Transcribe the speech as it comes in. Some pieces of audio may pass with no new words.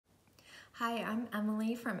Hi, I'm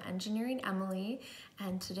Emily from Engineering Emily,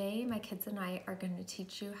 and today my kids and I are going to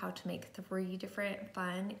teach you how to make 3 different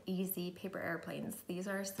fun, easy paper airplanes. These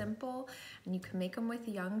are simple and you can make them with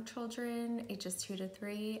young children, ages 2 to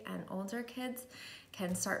 3, and older kids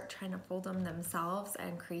can start trying to fold them themselves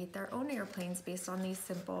and create their own airplanes based on these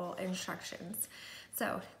simple instructions.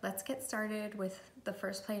 So let's get started with the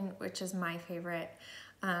first plane, which is my favorite.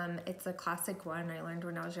 It's a classic one I learned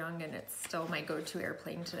when I was young, and it's still my go-to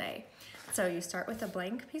airplane today. So you start with a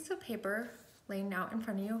blank piece of paper laying out in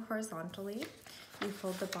front of you horizontally. You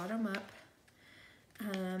fold the bottom up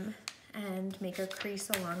and make a crease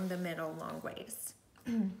along the middle long ways.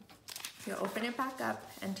 You'll open it back up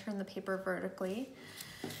and turn the paper vertically,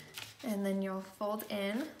 and then you'll fold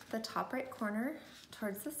in the top right corner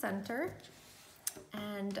towards the center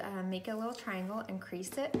and make a little triangle and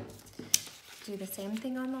crease it. Do the same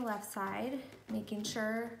thing on the left side, making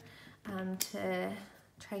sure to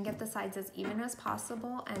try and get the sides as even as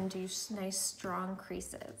possible and do nice strong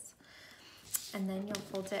creases. And then you'll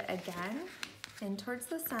fold it again in towards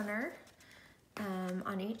the center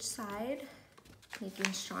on each side,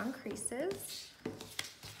 making strong creases.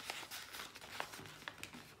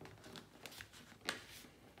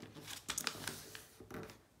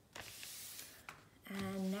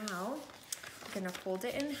 And now you're gonna fold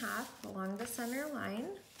it in half along the center line,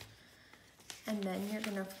 and then you're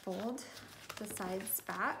gonna fold the sides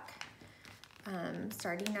back,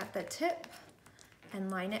 starting at the tip,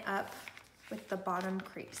 and line it up with the bottom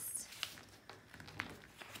crease.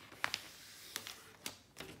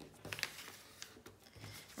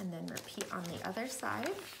 And then repeat on the other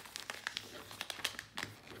side.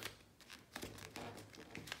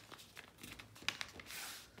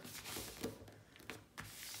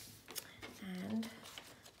 And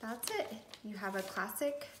that's it. You have a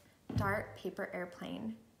classic dart paper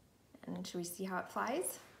airplane. And should we see how it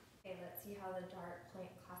flies? Okay, let's see how the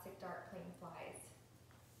classic dart plane flies.